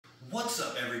What's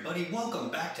up, everybody? Welcome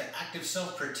back to Active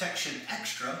Self-Protection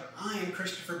Extra. I am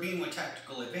Christopher Bean with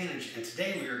Tactical Advantage, and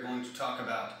today we are going to talk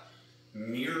about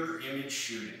mirror image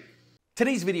shooting.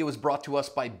 Today's video is brought to us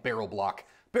by Barrel Block.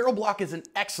 Barrel Block is an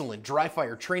excellent dry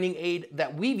fire training aid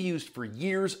that we've used for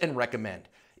years and recommend.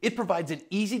 It provides an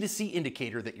easy-to-see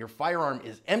indicator that your firearm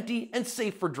is empty and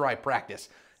safe for dry practice.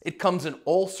 It comes in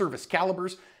all service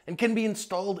calibers and can be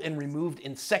installed and removed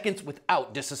in seconds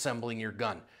without disassembling your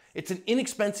gun. It's an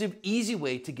inexpensive, easy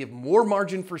way to give more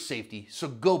margin for safety, so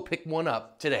go pick one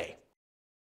up today.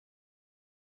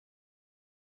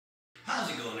 How's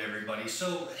it going, everybody?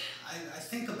 So I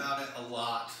think about it a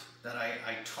lot, that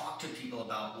I talk to people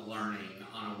about learning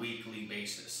on a weekly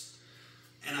basis.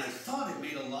 And I thought it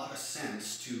made a lot of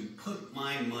sense to put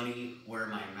my money where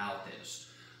my mouth is.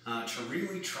 To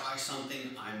really try something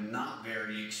I'm not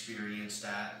very experienced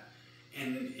at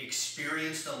and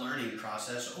experience the learning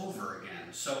process over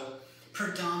again. So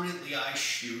predominantly I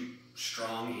shoot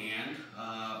strong hand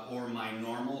or my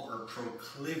normal or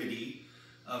proclivity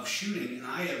of shooting, and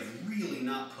I have really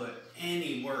not put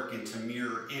any work into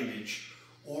mirror image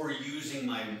or using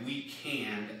my weak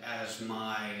hand as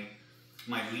my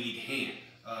lead hand.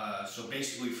 So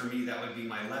basically for me that would be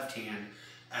my left hand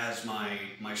as my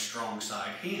strong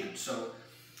side hand. So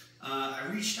I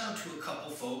reached out to a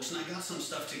couple folks and I got some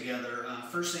stuff together.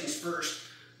 First things first,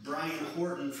 Brian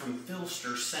Horton from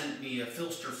Filster sent me a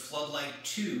Filster Floodlight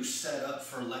 2 set up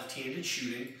for left-handed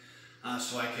shooting,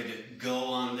 so I could go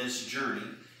on this journey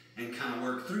and kind of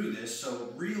work through this.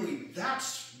 So really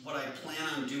that's what I plan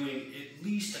on doing at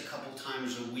least a couple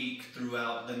times a week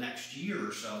throughout the next year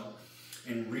or so,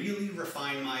 and really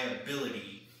refine my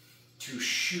ability to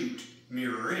shoot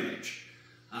mirror image.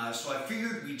 So I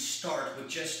figured we'd start with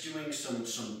just doing some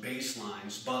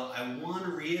baselines, but I want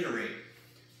to reiterate,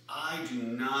 I do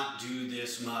not do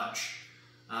this much.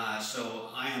 So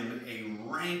I am a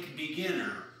rank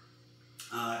beginner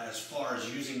as far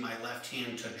as using my left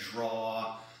hand to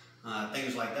draw,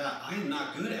 things like that. I am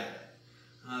not good at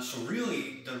it. So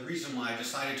really the reason why I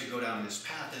decided to go down this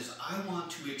path is I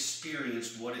want to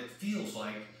experience what it feels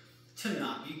like to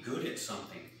not be good at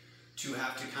something, to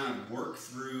have to kind of work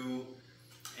through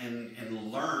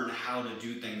and learn how to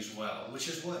do things well, which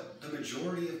is what the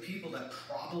majority of people that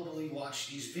probably watch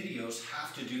these videos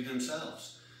have to do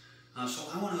themselves. So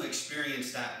I want to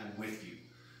experience that with you.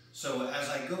 So as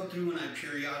I go through and I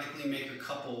periodically make a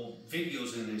couple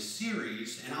videos in this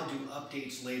series, and I'll do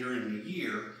updates later in the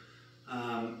year,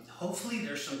 hopefully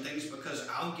there's some things, because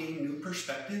I'll gain new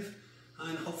perspective,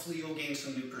 and hopefully you'll gain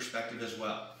some new perspective as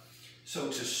well. So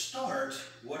to start,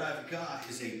 what I've got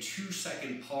is a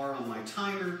 2-second par on my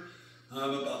timer. I'm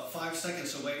about 5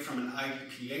 seconds away from an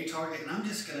IDPA target, and I'm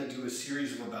just going to do a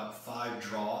series of about 5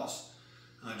 draws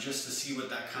just to see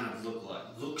what that kind of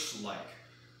looks like.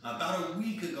 About a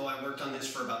week ago, I worked on this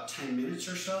for about 10 minutes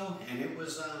or so, and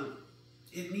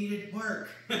it needed work.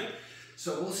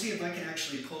 So we'll see if I can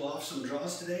actually pull off some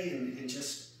draws today and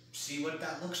just see what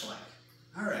that looks like.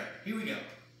 All right, here we go.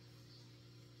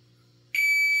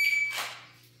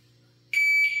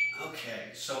 Okay,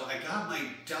 so I got my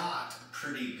dot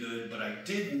pretty good, but I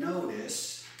did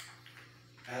notice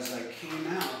as I came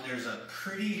out, there's a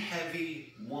pretty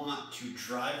heavy want to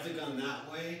drive the gun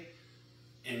that way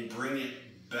and bring it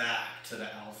back to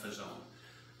the alpha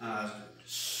zone.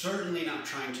 Certainly not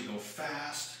trying to go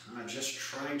fast, just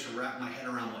trying to wrap my head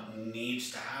around what needs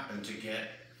to happen to get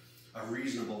a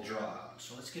reasonable draw out.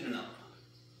 So let's get another one.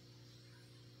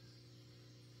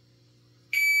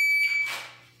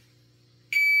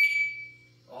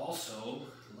 Also,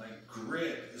 like,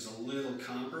 grip is a little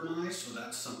compromised, so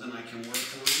that's something I can work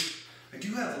on. I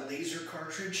do have a laser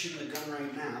cartridge in the gun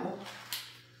right now,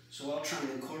 so I'll try and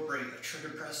incorporate a trigger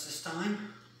press this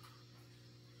time.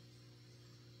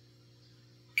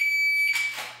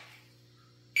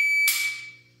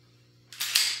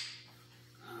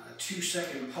 A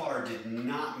 2-second par did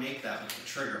not make that with the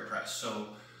trigger press, so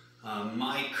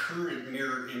my current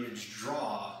mirror image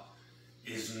draw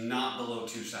is not below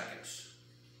 2 seconds.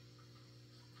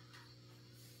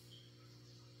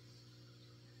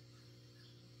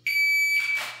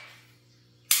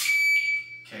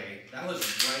 Okay, that was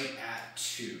right at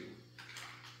 2.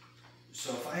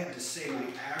 So if I had to say my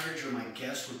average or my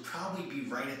guess would probably be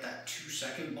right at that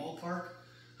 2-second ballpark.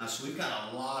 So we've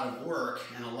got a lot of work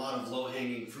and a lot of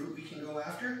low-hanging fruit we can go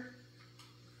after.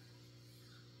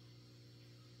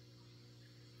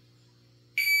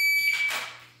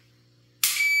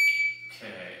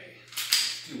 Okay,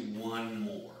 let's do one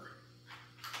more.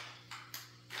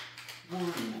 One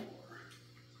more.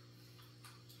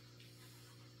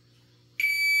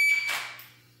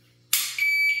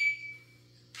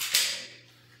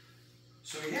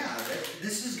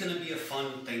 this is going to be a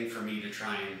fun thing for me to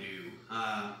try and do.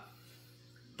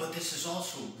 But this is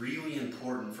also really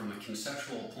important from a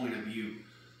conceptual point of view.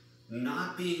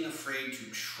 Not being afraid to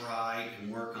try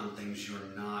and work on things you're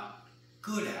not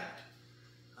good at.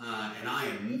 And I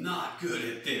am not good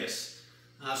at this.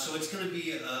 So it's going to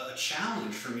be a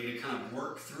challenge for me to kind of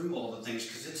work through all the things,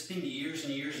 because it's been years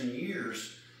and years and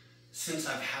years since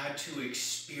I've had to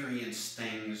experience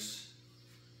things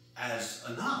as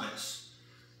a novice.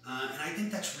 And I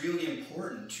think that's really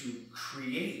important, to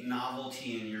create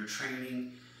novelty in your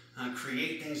training,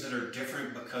 create things that are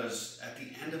different, because at the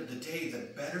end of the day, the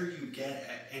better you get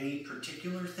at any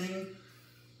particular thing,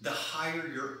 the higher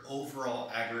your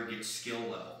overall aggregate skill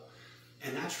level.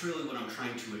 And that's really what I'm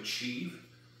trying to achieve.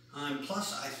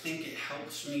 Plus, I think it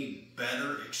helps me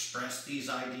better express these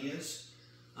ideas,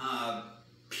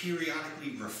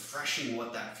 periodically refreshing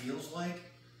what that feels like,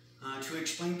 to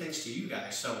explain things to you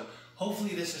guys. So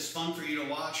hopefully this is fun for you to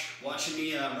watching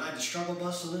me ride the struggle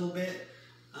bus a little bit.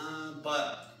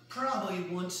 But probably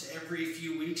once every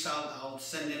few weeks I'll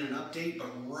send in an update, but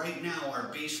right now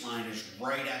our baseline is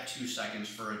right at 2 seconds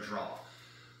for a draw.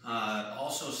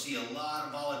 Also see a lot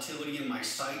of volatility in my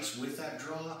sights with that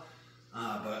draw,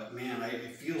 but man,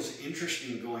 it feels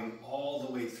interesting going all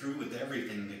the way through with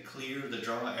everything, the clear, the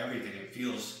draw, everything. It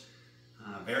feels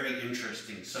very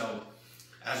interesting. So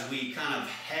as we kind of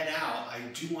head out, I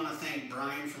do want to thank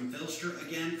Brian from Vilster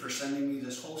again for sending me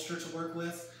this holster to work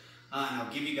with, and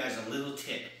I'll give you guys a little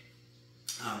tip.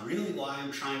 Really why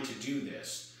I'm trying to do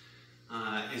this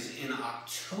is in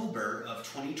October of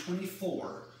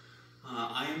 2024,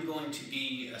 I am going to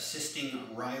be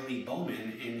assisting Riley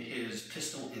Bowman in his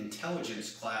pistol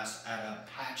intelligence class at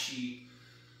Apache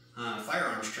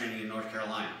firearms training in North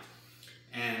Carolina.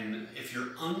 And if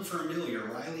you're unfamiliar,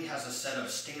 Riley has a set of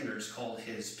standards called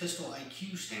his Pistol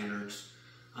IQ standards,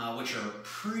 which are a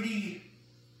pretty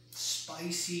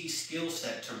spicy skill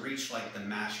set to reach like the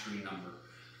mastery number.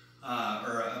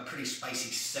 Or a pretty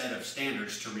spicy set of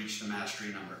standards to reach the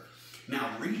mastery number. Now,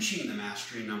 reaching the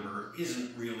mastery number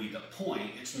isn't really the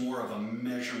point. It's more of a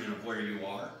measurement of where you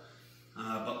are.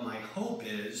 But my hope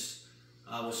is,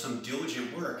 with some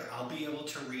diligent work, I'll be able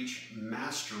to reach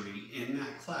mastery in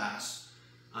that class,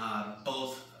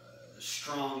 both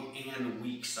strong and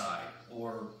weak side,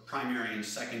 or primary and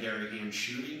secondary hand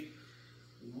shooting.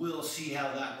 We'll see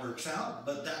how that works out,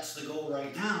 but that's the goal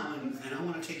right now, and I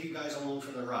want to take you guys along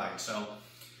for the ride. So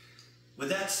with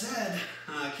that said,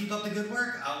 keep up the good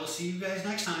work. I will see you guys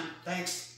next time. Thanks.